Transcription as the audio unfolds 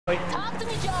Talk to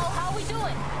me, Joe. How we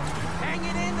doing?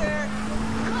 Hanging in there.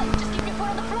 Good. Just keep your foot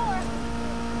on the floor.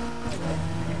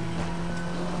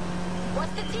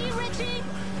 What's the tea, Richie?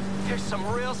 There's some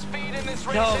real speed in this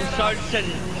race. Tell him Sergeant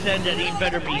said that he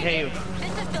better behave.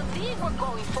 This is the lead we're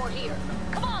going for here.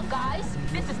 Come on, guys.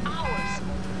 This is ours.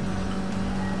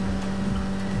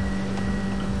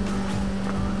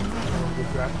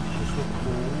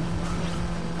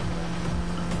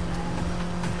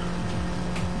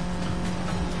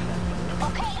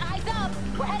 Okay, eyes up.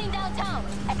 We're heading downtown.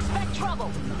 Expect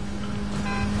trouble.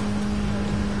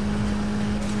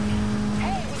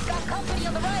 Hey, we've got company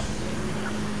on the right.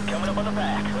 Coming up on the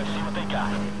back. Let's see what they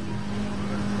got.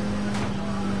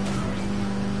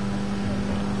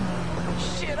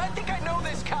 Shit, I think I know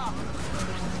this cop.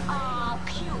 Aw,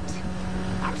 cute.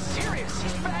 I'm serious.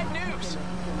 He's bad news.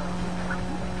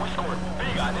 We scored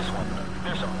big on this one.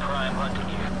 There's some prime hunting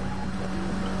here.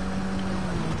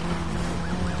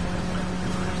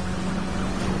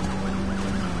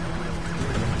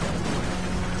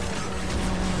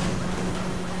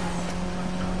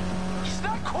 He's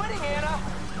not quitting, Anna.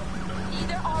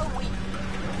 Neither are we.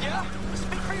 Yeah?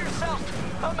 Speak for yourself.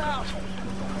 I'm out.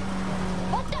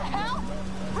 What the hell?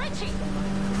 Richie!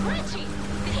 Richie!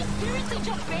 Did he seriously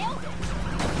just bail?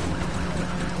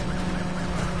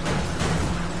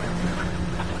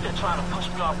 I think they're trying to push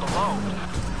me off the road.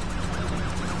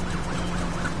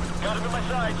 Got him in my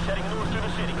sights, heading north through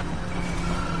the city.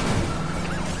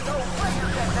 No flavor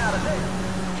check out of there.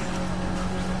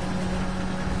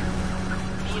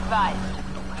 Be advised.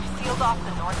 We've sealed off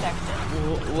the north exit.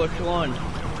 Which one?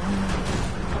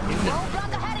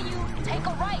 Roadblock ahead of you. Take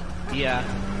a right. Yeah.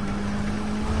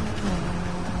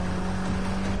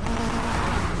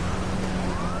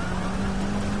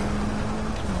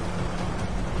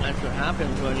 That's what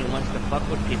happens when he wants to fuck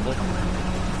with people.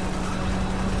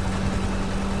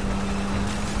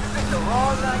 It's the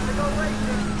wrong night to go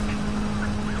racing.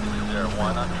 This is Air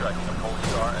 1. I'm tracking a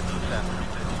Polestar and Nissan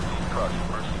 350 crossing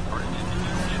Mercy Bridge into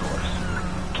East Shores.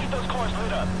 Keep those cars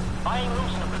lit up. I ain't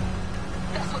losing them.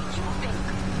 That's what you think.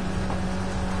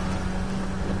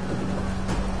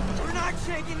 We're not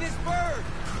shaking this bird.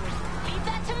 Leave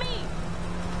that to me.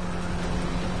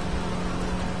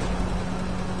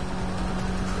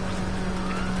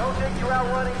 Don't think you're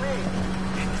outrunning me.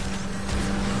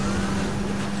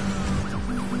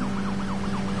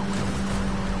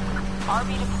 RV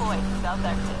deployed. South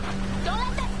exit. Don't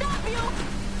let that stop you.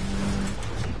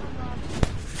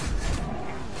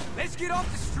 Let's get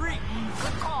off the street.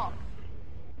 Good call.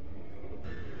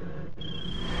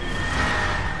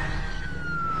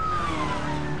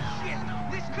 Shit,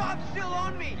 this cop's still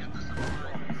on me.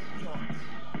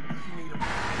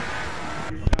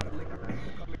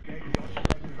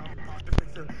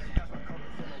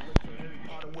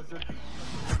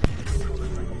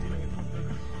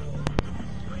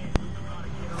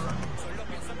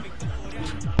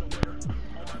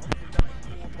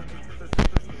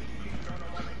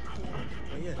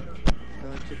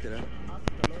 Check that out.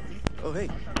 Oh, hey,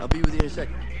 I'll be with you in a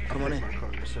second. Come on in. Oh,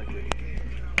 sorry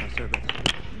about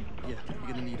that. Yeah, you're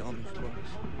gonna need all these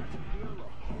supplies.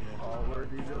 Where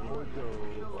did the boy go?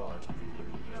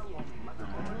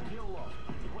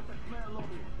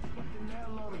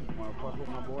 Wanna fuck with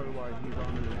my boy while he's on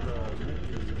his mission?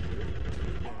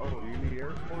 Oh, you need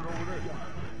air support over there?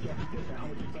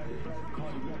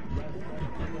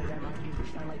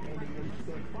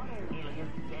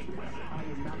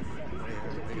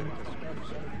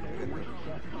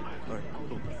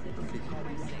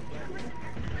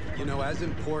 You know, as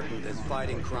important as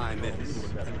fighting crime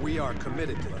is, we are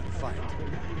committed to that fight.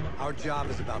 Our job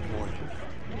is about more than that.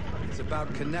 It's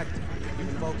about connecting with you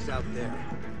folks out there,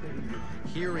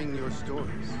 hearing your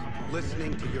stories,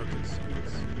 listening to your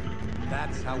concerns.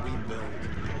 That's how we build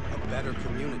a better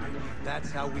community.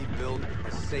 That's how we build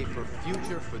a safer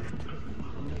future for...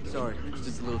 Sorry, it's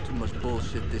just a little too much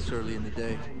bullshit this early in the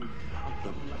day.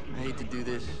 Look, I hate to do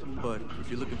this, but if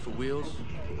you're looking for wheels,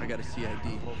 I got a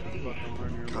CID.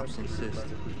 Cops insist.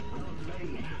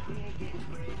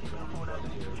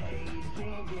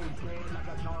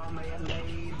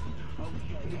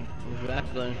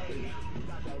 Exactly.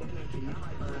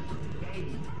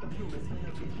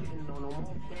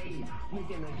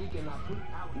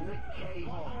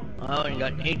 I only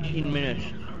got 18 minutes.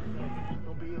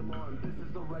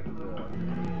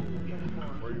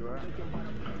 Where you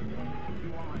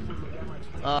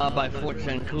at? By Fort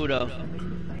Zancudo.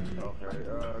 Oh. Okay,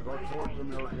 go towards the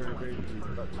military base and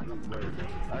cut through the way.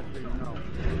 Actually, no.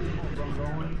 Keep on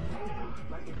going,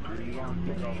 and you're gonna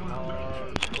take a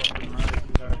hard fucking right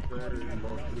past there and go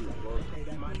through.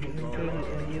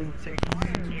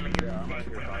 Yeah, I'm right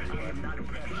here by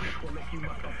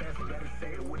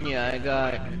you, Yeah,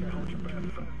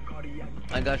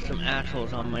 I got some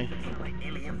assholes on me.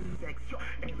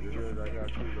 You're good, I got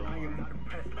you, don't worry.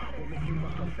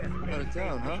 Out of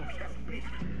town, huh?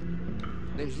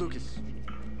 Name's Lucas.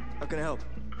 How can I help?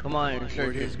 Come on,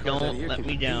 insurgents, don't let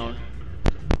me down.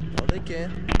 Oh, they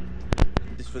can.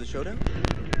 This for the showdown?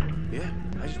 Yeah,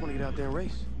 I just want to get out there and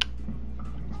race.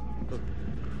 Look,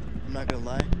 I'm not gonna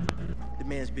lie. The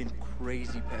man's been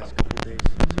crazy past couple days,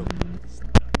 so...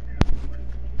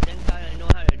 Thank God I know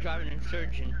how to drive an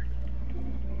insurgent.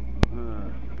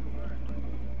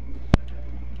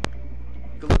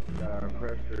 Good luck. Got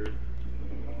pressure.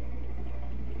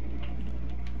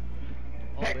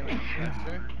 Oh, really?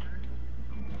 Pressure?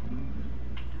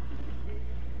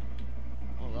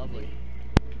 Oh, lovely.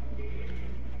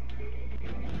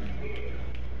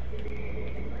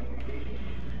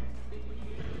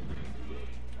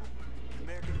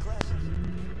 American classics.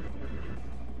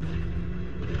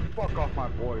 Fuck off my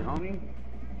boy, homie.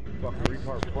 Fucking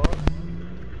retard fuck.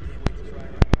 Can't wait to try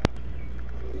it out.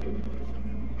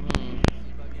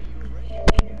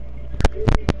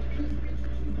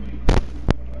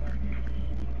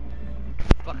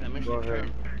 Fuck, I missed Go the ahead.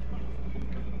 turn.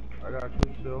 I got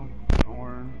you still. Don't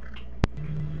worry.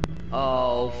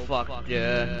 Oh, fuck,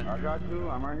 duh. I got you.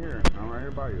 I'm right here. I'm right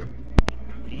here by you.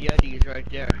 The Yeti's right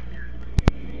there.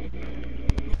 You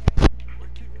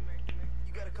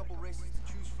got a couple races to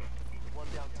choose from. The one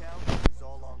downtown is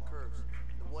all long curves.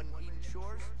 The one in Eden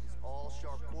Shores is all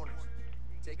sharp corners.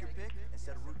 Take your pick and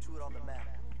set a route to it on the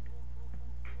map.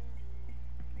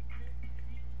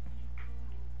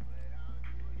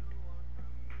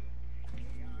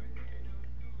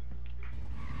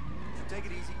 So take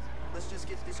it easy. Let's just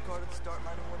get this car to the start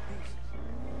line in one piece.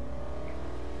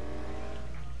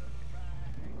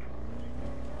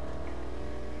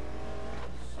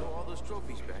 So all those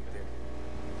trophies back there.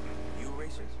 You a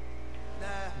racer?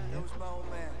 Nah, that was my old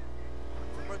man.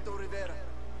 Roberto Rivera.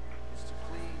 Mr.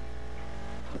 Clean.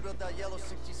 He built that yellow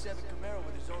 67 Camaro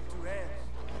with his own two hands.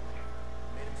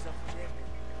 Made himself a champion.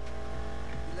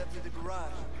 He left me the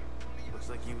garage. Looks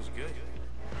like he was good.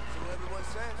 So everyone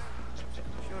says.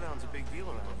 Showdown's a big deal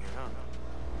around here, huh?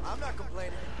 I'm not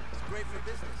complaining. It's great for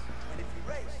business. And if you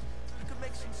race, you could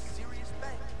make some serious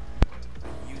bank.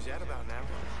 Use that about now.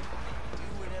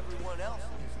 You and everyone else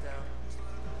in this town.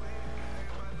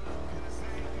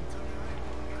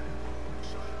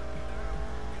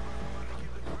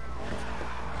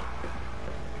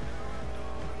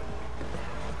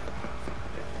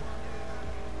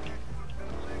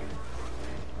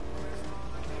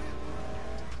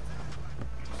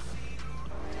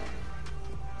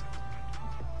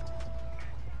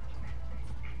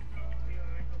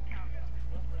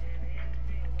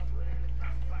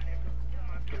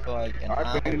 Like an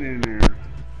I've been hour. in there.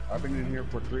 I've been in here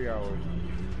for 3 hours.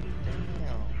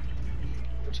 Damn.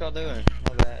 What y'all doing?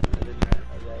 My bad. I didn't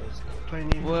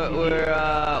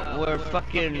know. We're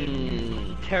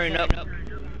fucking tearing up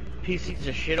pieces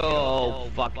of shit. Oh,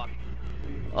 fuck.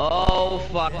 Oh,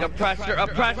 fuck. Oppressor,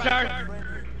 oppressor!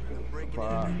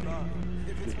 Fuck.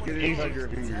 Just get inside your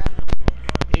hangar.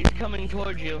 He's coming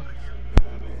towards you.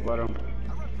 Let him.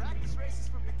 Practice races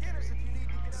for beginners if you need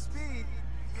to get speed.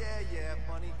 Yeah,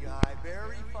 funny guy.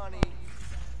 Very funny.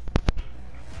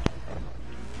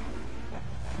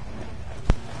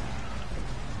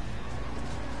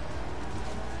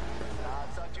 I'll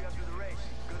talk to you after the race.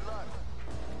 Good luck.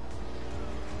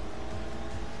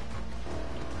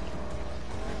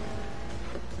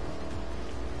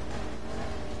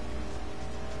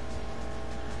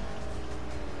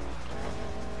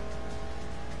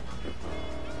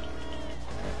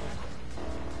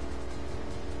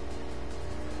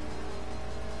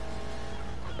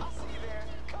 I'll see you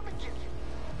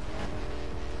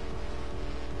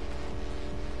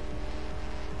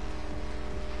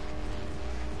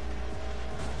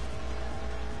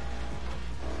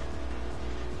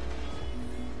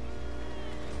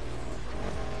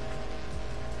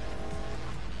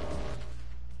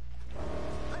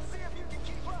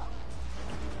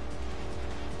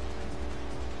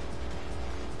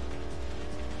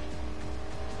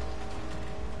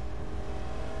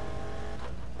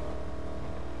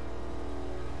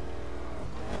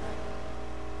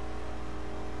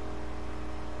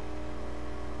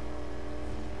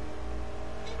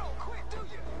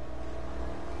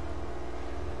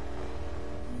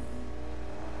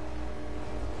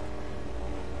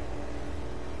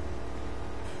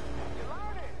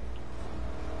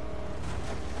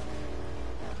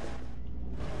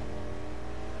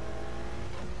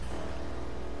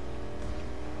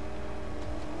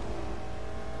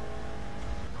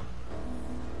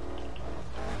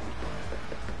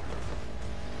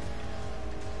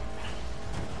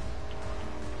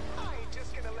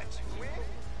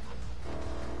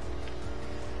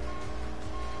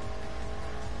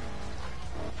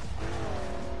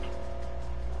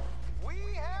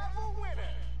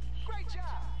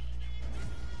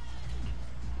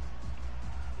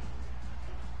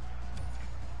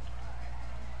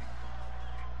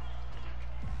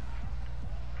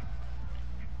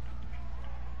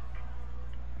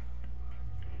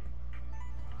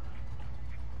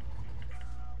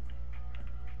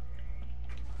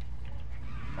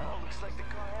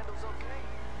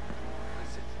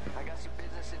I got some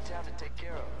business in town to take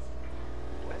care of.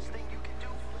 Best thing you can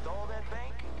do with all that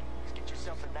bank is get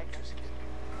yourself a nitrous kit.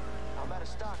 I'm out of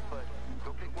stock, but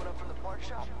go pick one up from the part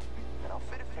shop, and I'll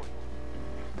fit it for you.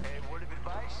 And word of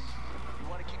advice, you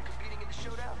want to keep competing in the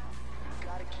showdown, you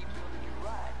gotta keep building your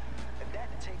ride, and that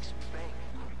takes bank.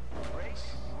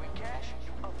 Race, you win cash,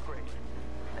 you upgrade.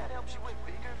 That helps you win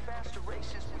bigger, faster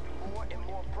races with more and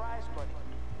more prize money.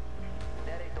 And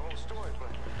that ain't the whole story,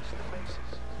 but it's the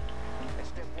basis. And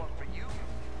step one for you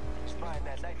is buying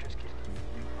that nitrous kit.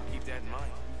 I'll keep that in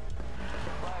mind.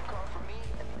 Buy a car from me,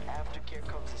 and the aftercare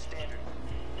comes as standard.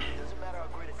 It doesn't matter how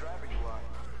great a driver you are.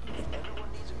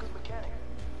 Everyone needs a good mechanic.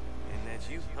 And that's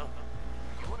you, huh?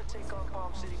 You want to take on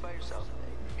Palm City by yourself?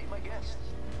 Hey, be my guest.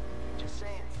 Just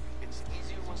saying, it's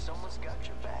easier when someone's got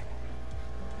your back.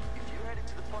 If you're headed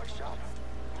to the part shop,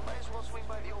 you might as well swing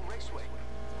by the old raceway.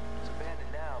 It's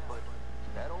abandoned now, but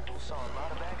that oval saw a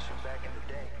lot of action back in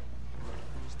the day.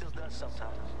 Still does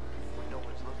sometimes, when no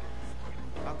one's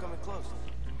looking. How come it closed?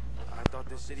 I thought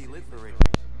this city lived for racing.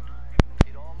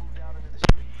 It all moved out into the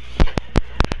street. No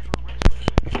need for a raceway.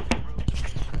 The roads are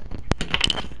racetrack.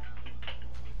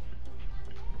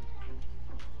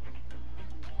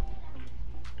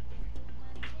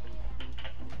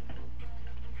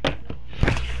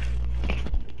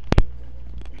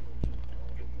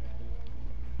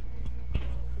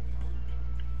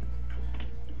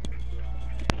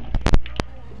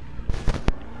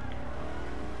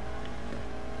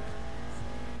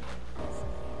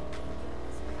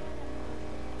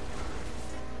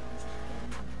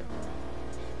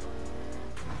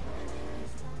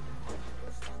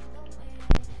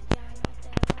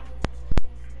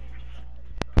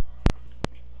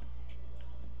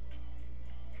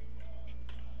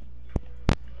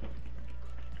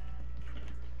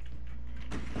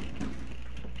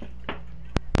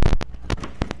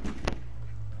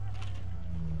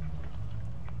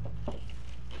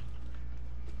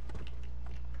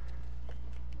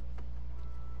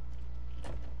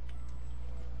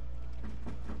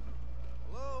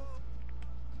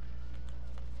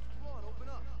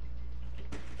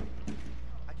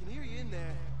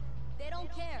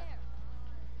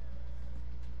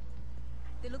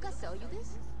 Did Lucas sell you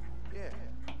this? Yeah.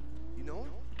 You know him?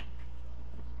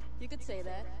 You could say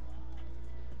that.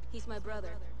 He's my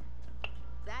brother.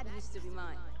 That used to be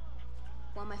mine.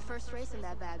 Won my first race in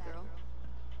that bad girl.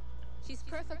 She's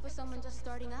perfect for someone just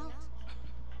starting out.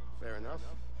 Fair enough.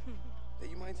 Hey,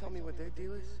 you mind telling me what their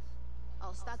deal is?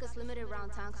 Our stock is limited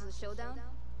around town because of the showdown.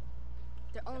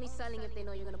 They're only selling if they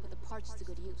know you're gonna put the parts to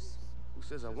good use. Who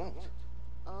says I won't?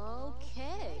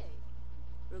 Okay.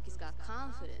 Rookie's got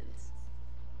confidence.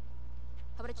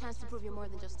 How about a chance to prove you're more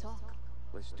than just talk?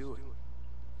 Let's do it.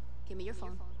 Give me your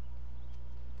phone.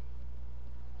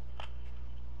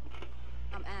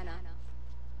 I'm Anna.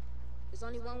 There's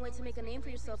only one way to make a name for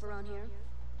yourself around here.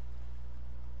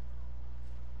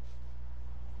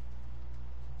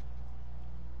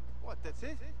 What, that's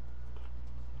it?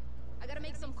 I gotta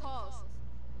make some calls.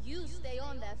 You stay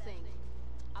on that thing.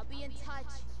 I'll be in touch.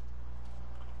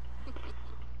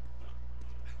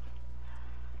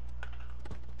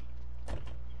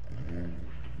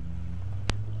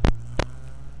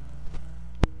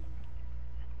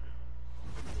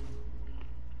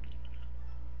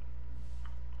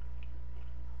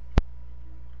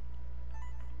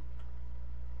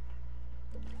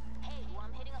 Hey, while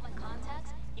I'm hitting up my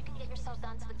contacts, you can get yourself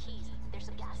down to the Keys. There's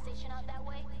a gas station out that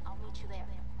way. I'll meet you there.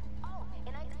 Oh,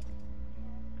 and I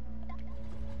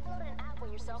download an app on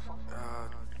your cell phone.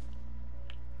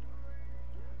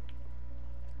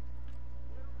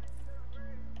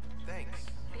 Thanks.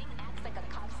 Bing acts like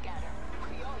a cop scatter.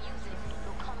 We all use it.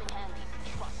 It'll come in handy.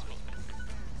 Trust me.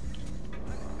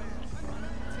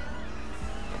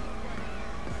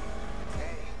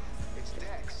 Hey, it's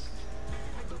Dex.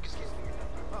 Lucas gave me your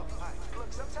number. Oh, hi.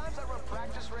 Look, sometimes I run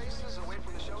practice races away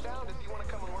from the showdown if you want to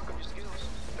come and work on your skills.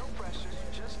 No pressure,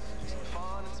 just some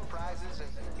fun and some prizes, and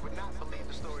you would not believe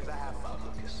the stories I have about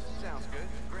Lucas. Sounds good.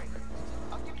 Great.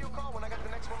 I'll give you a call when I got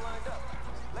the next one lined up.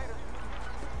 Later.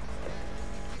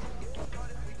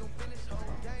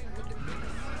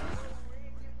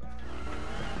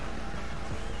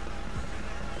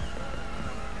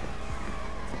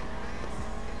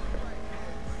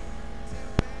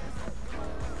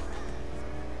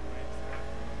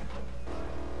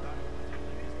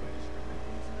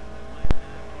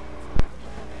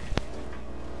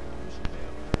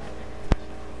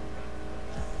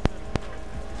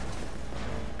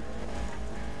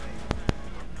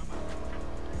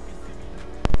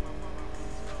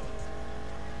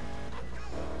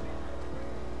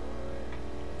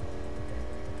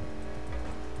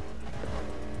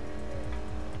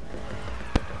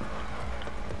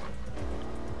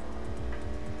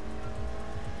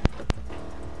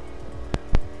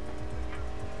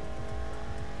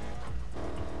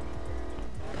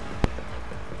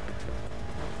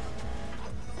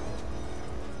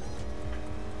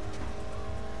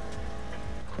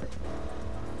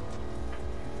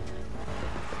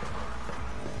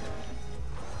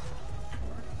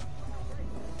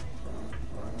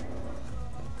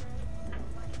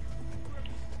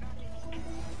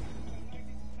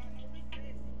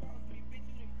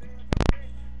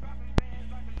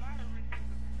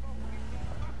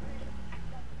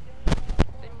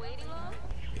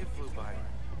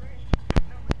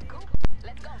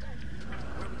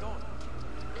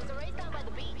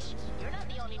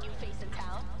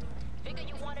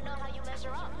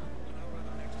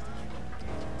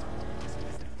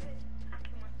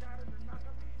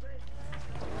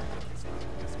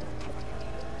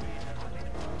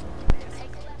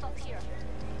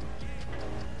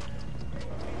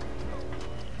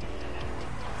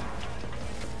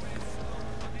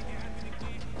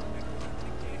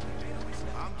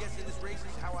 race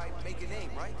is how I make a name,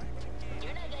 right?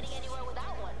 You're not getting anywhere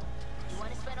without one. You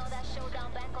want to spend all that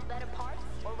showdown back on better parts,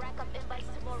 or rack up invites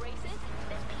to more races?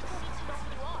 Then people need to know who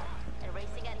you are. And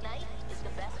racing at night is the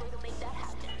best way to make that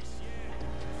happen.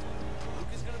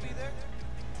 Luke is gonna be there?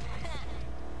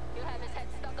 He'll have his head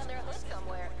stuck under a hood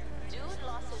somewhere. Dude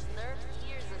lost his nerve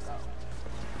years ago.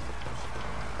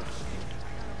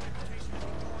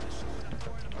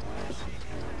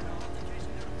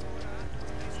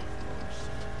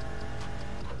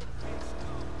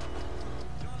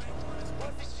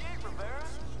 What the shit, Rivera?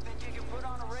 Think you can put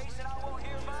on a race and I won't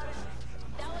hear about it?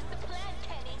 That was the plan,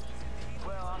 Kenny.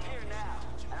 Well, I'm here now,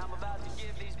 and I'm about to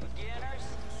give these beginners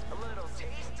a little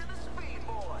taste of the speed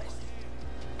boys.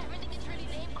 Everything is really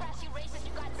name crashy races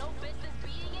you got no business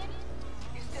being in?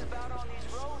 You step out on these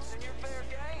roads and you're fair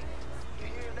game. You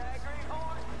hear that,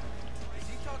 Greenhorn? Is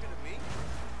he talking to me?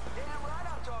 Damn right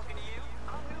I'm talking to you.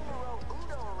 I'm numero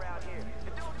uno around here,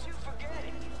 and don't you forget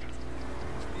it.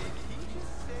 Did he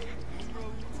just say numero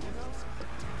uno?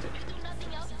 If you do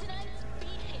nothing else tonight,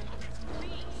 beat him,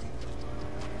 please.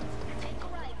 Take a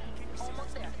ride.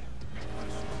 Almost there.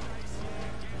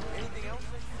 Anything else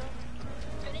that you know?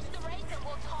 Finish the race and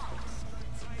we'll talk.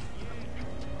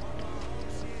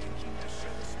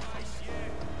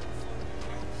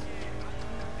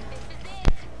 This is it.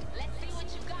 Let's see what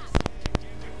you got.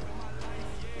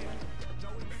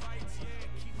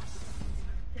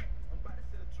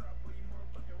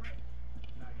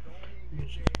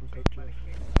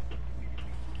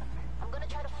 I'm gonna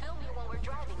try to film you when we're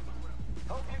driving.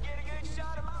 Hope you get a good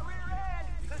shot of my rear end.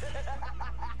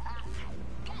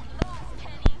 Get lost,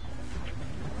 Kenny.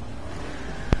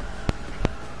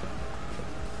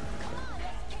 Come on,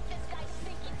 let's kick this guy's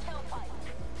stinky tailpipe.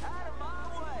 Out of my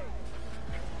way.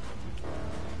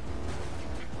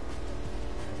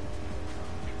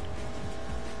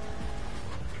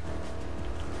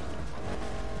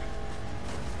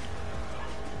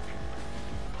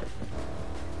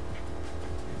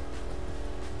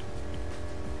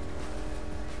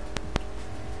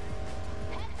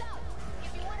 Heads up!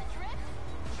 If you want to drift,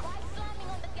 try slamming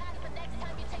on the gas the next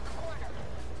time you take a corner.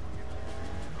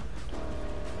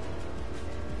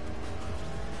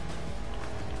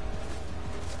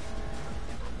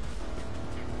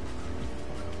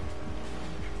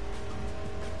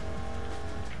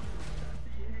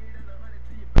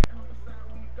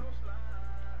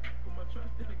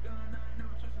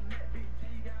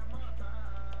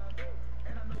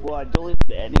 Well, I deleted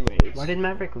it anyways. Why did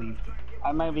Maverick leave?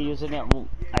 I might be using it.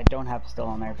 I don't have it still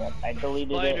on there, but I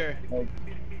deleted Spider. it like,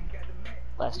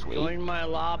 last week Join my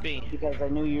lobby. because I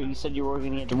knew you said you were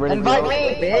going to get rid of Invite it.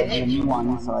 me, bitch! The new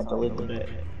one, so I deleted it.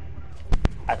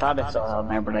 I thought it still on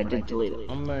there, but I did delete it.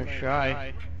 I'm gonna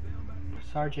try.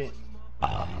 Sergeant,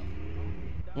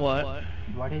 What?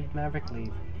 why did Maverick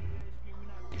leave?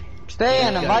 Stay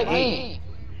and invite me.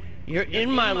 You're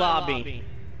in my lobby.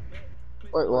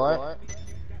 Wait, what?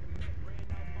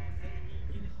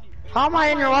 How am I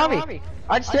in your lobby?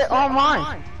 I just hit online.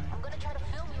 I'm gonna try to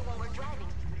film you when we're driving.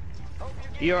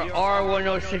 You're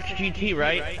R106 GT,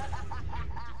 right? Get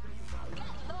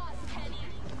lost, Kenny.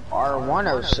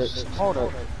 R106. Hold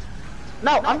up.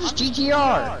 No, I'm just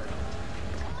GTR.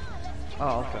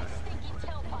 Oh, okay. Stinky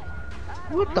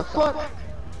tailpipe. What the fuck?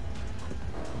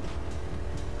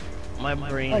 My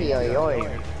brain. Oi, oi,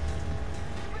 oi.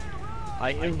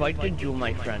 I invited you,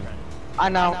 my friend. I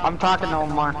know. I'm talking to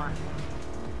Omar.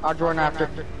 I'll join after.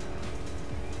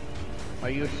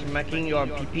 Are you smacking your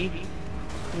pee-pee?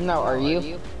 No, are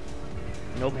you?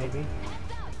 Nope.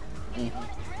 Maybe.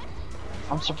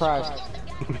 I'm surprised.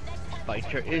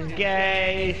 Spicer is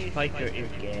gay. Spicer is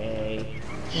gay.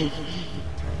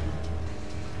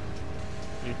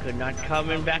 You could not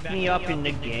come and back me up in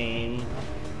the game.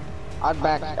 I'll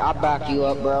back you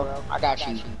up, bro. I got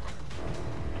you.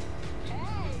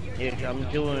 Yes, I'm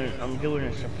doing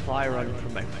a supply run for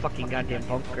my fucking goddamn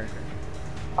bunker.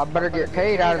 I better get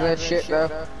paid out of this shit, bro.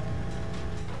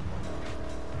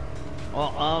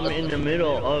 Well, I'm in the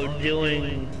middle of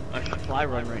doing a supply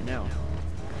run right now.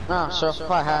 Oh, so if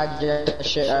I had that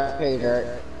shit, I paid, right?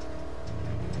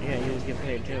 Yeah, you would get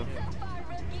paid too.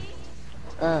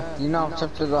 You know I'm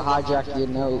tempted to hijack you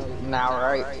know now,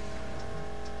 right?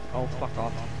 Oh, fuck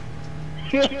off.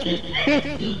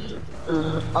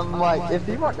 I'm like, if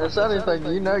you want to say anything,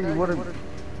 you know you would have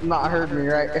not heard me,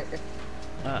 right?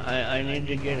 I need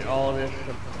to get all this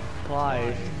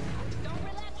supplies.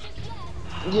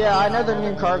 Yeah, I know the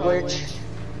new car glitch.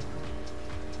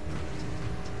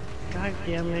 God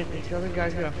damn it, this other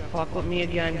guy's gonna fuck with me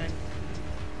again.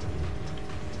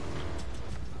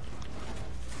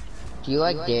 Do you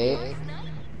like Dave?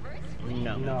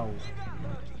 No. No.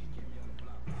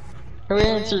 Who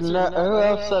answered no? Who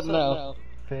else said no?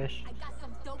 Fish.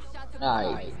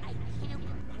 Nah,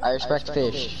 I respect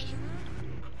fish.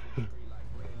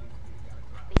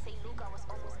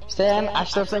 Stan, I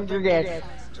still think you're gay.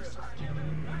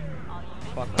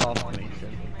 Fuck off,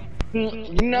 Mason.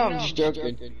 You know I'm just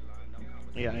joking.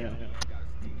 Yeah, I know.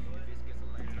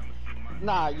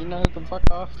 Nah, you know who can fuck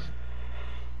off?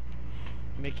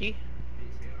 Mickey?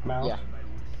 Mouth. Yeah.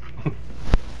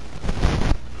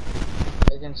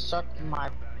 They can suck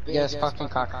my biggest fucking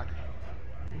cock.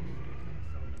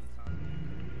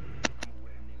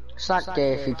 It's not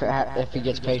gay if he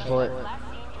gets paid for it.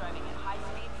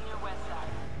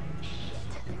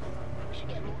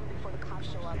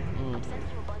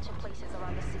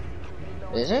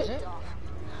 Is it?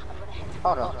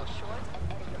 Hold on.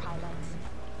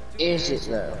 Is it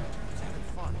though?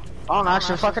 I don't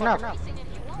actually fucking know.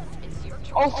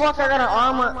 Oh fuck, I got an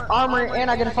armor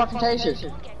and I get a fucking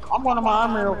taser. I'm going to my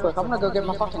armor real quick. I'm gonna go get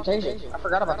my fucking taser. I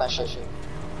forgot about that shit.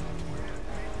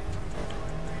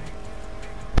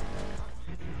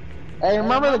 Hey,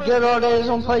 remember the good old days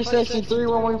on PlayStation 3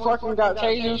 when we fucking got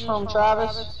tasers from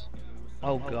Travis?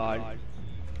 Oh god.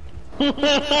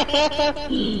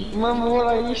 Remember what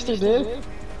I used to do?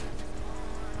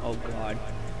 Oh god.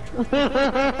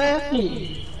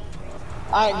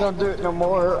 I ain't gonna do it no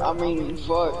more. I mean,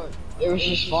 fuck. It was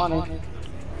just funny.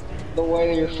 The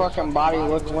way your fucking body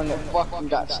looked when it fucking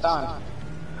got stunned.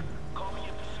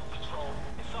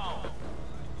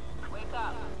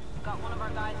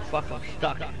 Fuck, I'm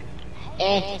stuck.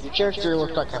 Your character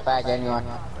looked like a fag anyway.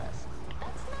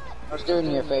 I was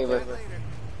doing you a favor.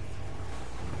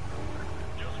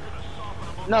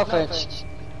 No offense.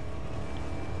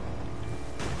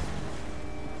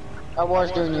 I was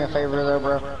doing you a favor though,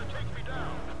 bro.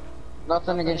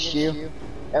 Nothing against you.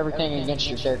 Everything against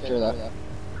your character though.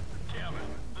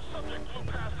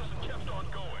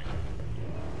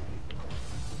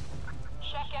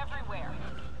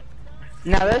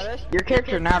 Now your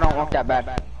character now don't look that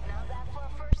bad.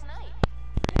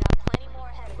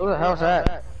 Who the hell's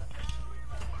that?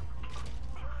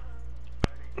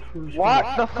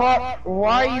 What the fuck?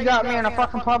 Why you got me in a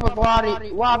fucking public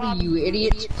lobby, you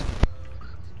idiot?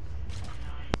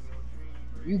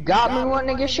 You got me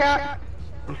wanting to get shot?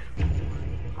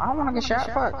 I don't want to get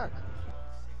shot, fuck.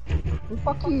 Who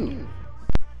fuck you?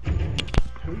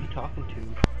 Who are you talking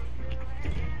to?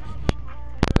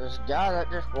 This guy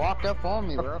that just walked up on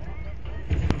me, bro.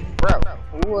 Bro,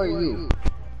 who are you?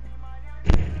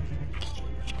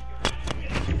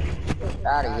 Get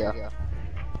out of here.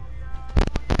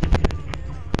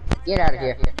 Get out of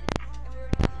here.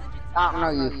 I don't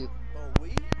know you.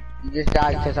 You just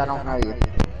died because I don't know you.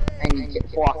 And you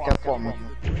get walked up on me.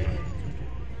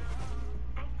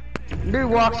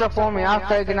 Dude walks up on me, I was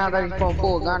taking out that he's gonna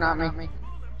pull a gun at me.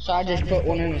 So I just put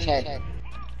one in his head.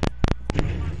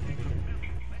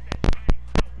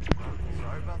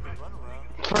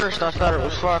 First I thought it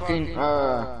was fucking,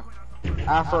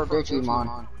 Afro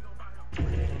Digimon.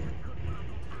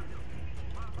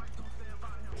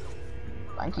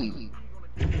 Thank you.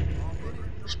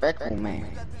 Respectful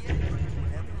man.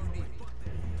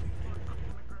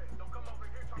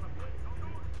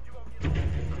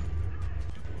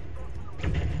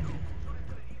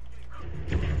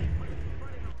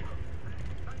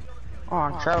 Oh,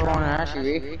 I'm traveling in an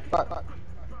SUV. Fuck.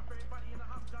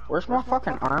 Where's my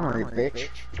fucking armory, bitch?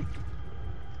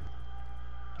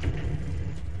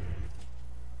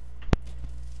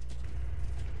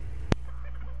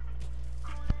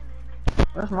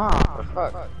 Where's my office?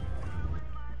 Fuck.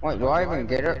 Wait, do I even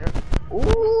get it?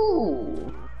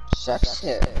 Ooh,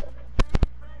 sexy.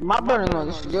 My building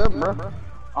looks good, bro.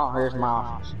 Oh, here's my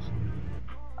office.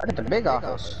 I get the big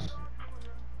office.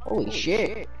 Holy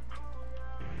shit.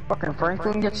 Fucking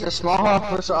Franklin gets the small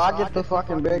office, so I get the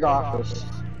fucking big office.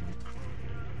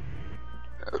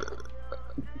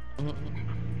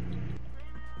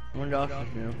 What else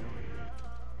is new?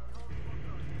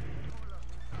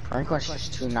 Franklin's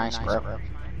just too nice, bro.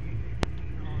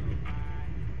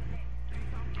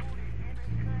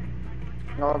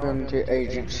 Log into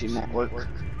agency network.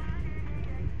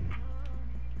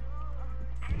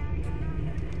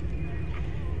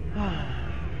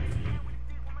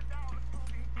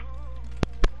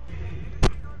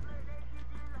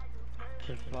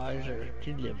 Advisor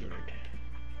delivered.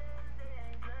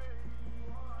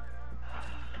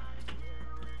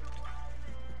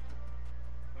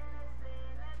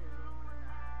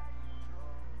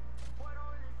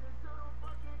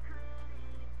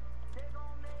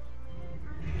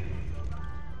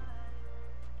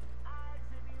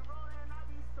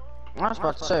 I was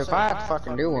about to say, if I had to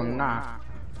fucking do one, nah.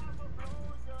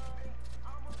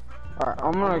 Alright,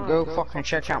 I'm gonna go fucking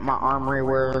check out my armory,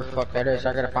 where the fuck that is.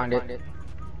 I gotta find it.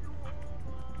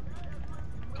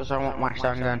 Cause I want my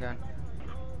stun gun.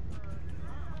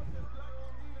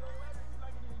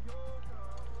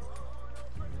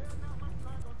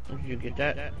 Did you get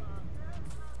that?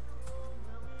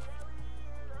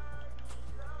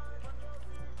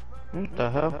 What the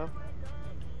hell?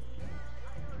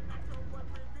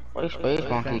 Wait, space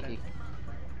monkey.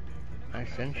 I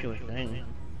sent you a thing.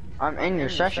 I'm in your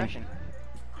session.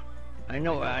 I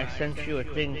know, I sent you a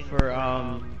thing for,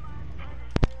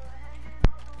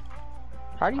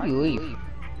 How do you leave?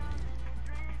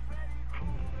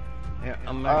 Yeah,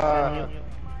 I'm gonna send you.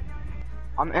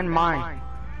 I'm in mine.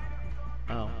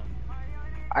 Oh.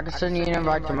 I can send you an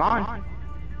invite to mine.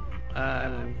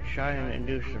 I'm trying to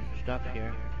do some stuff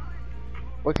here.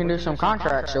 We can do some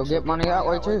contracts, you'll get money that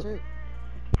way too.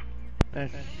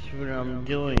 That's what I'm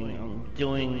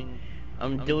doing.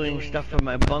 I'm doing stuff for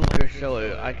my bunker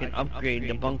so I can upgrade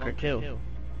the bunker too.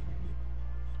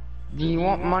 Do you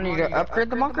want money to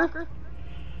upgrade the bunker?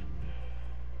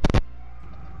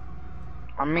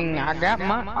 I mean, I got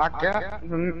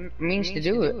the means to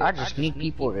do it. I just need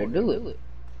people to do it.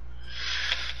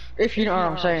 If you know what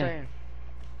I'm saying.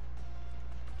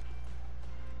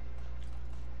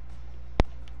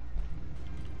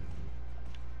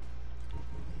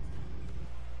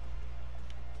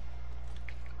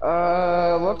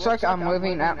 Looks like I'm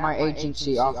living at my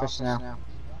agency office now.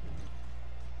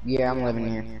 Yeah, I'm living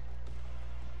here.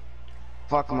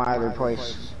 Fuck my other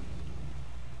place.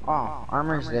 Oh,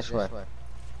 armor's this way.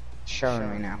 It's showing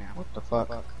me now. What the fuck?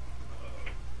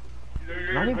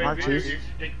 Not even R2s.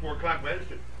 Take 4 o'clock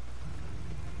medicine.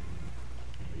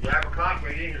 You have a clock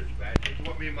right in here, bad. It's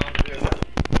what me and mom do.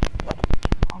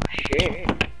 Oh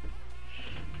shit.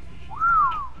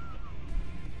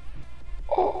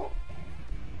 Oh.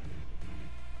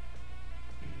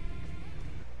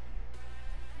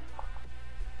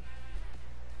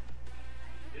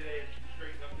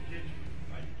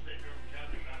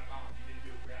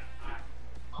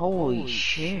 Holy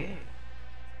shit.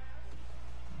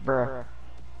 Bruh.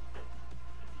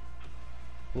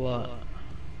 What?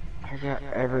 I got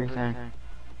everything.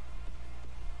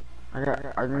 I'm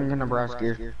gonna brass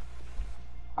gear.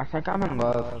 I think I'm in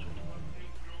love.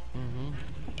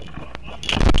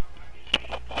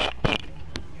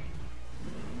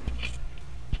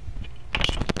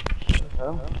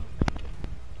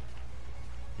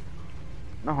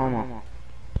 No homo.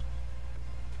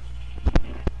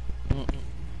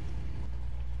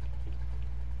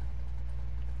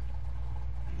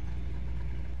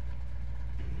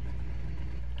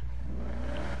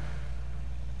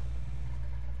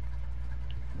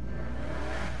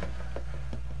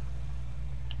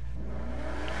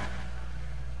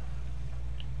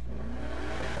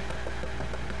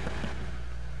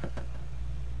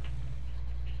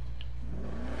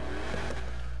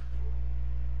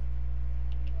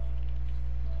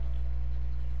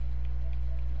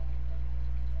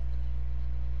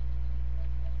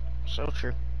 So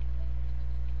true.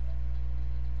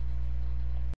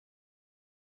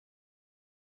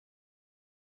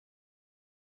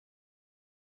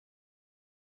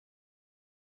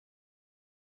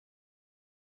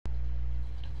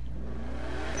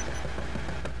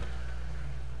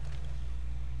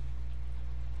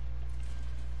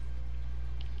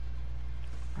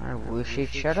 I wish he'd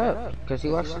shut up, because he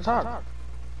likes to talk.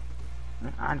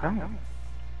 I don't.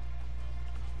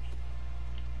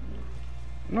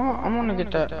 No, I'm gonna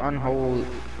get that unholy.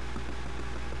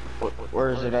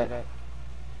 Where is it at?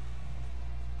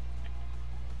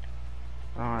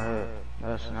 Oh,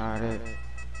 that's not it.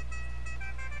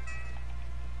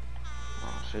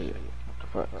 Oh, see it. What the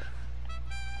fuck?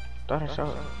 Thought I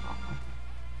saw it.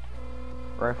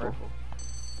 Rifle.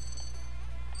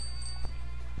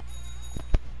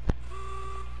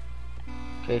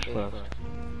 Case closed.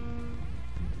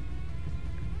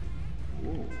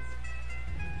 Ooh.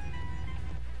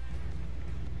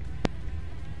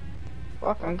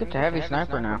 Fuck, I'm get the heavy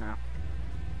sniper now.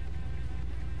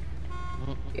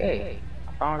 Yay.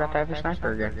 I finally got the heavy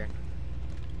sniper again.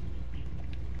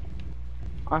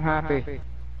 I'm happy.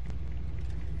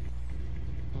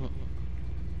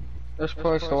 This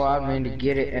place allowed me to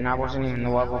get it and I wasn't even the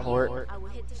level for it. I will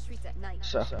hit the streets at night.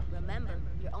 So. Remember,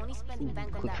 you're only spending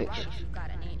bank on Quick that fix. rubbish you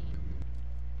got an ain't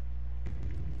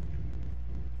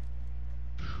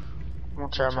I'm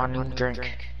gonna try my new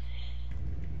drink.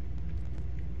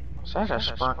 Is that a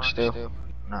Sprint still?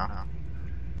 No.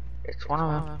 It's one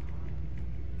of them.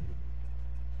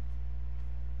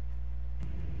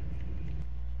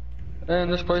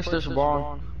 And this place there's a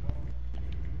ball.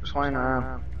 Just laying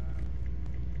around.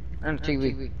 And a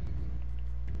TV.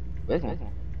 Business.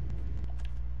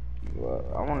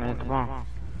 I want to hit the phone.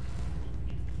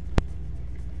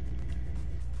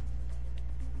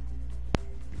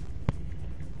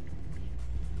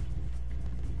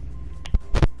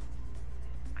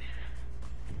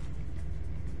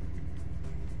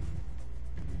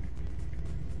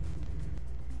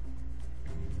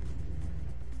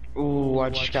 Ooh, I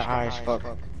just got high as fuck.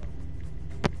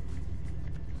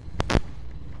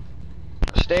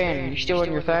 Stan, you still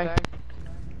in your thing?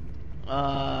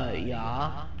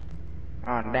 Yeah.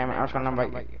 Oh, damn it, I was gonna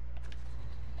invite you.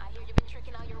 I hear you've been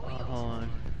tricking out your wheels. Hold on.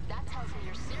 That tells me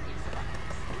you're serious about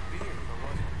this.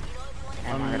 You know, if you want to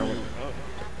Am I gonna win? not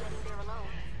getting there alone.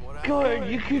 Go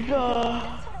ahead, you could, That's what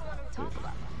I wanted to talk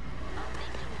about. I'm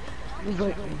thinking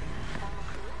we can help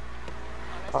each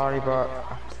other. Party bot.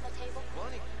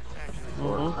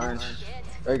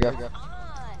 There you go.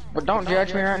 But don't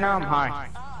judge me right now, I'm high.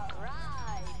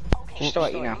 Just to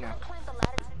let you know. I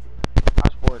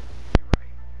was bored.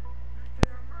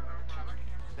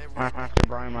 I have to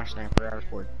Brian my stamp for I was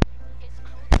bored.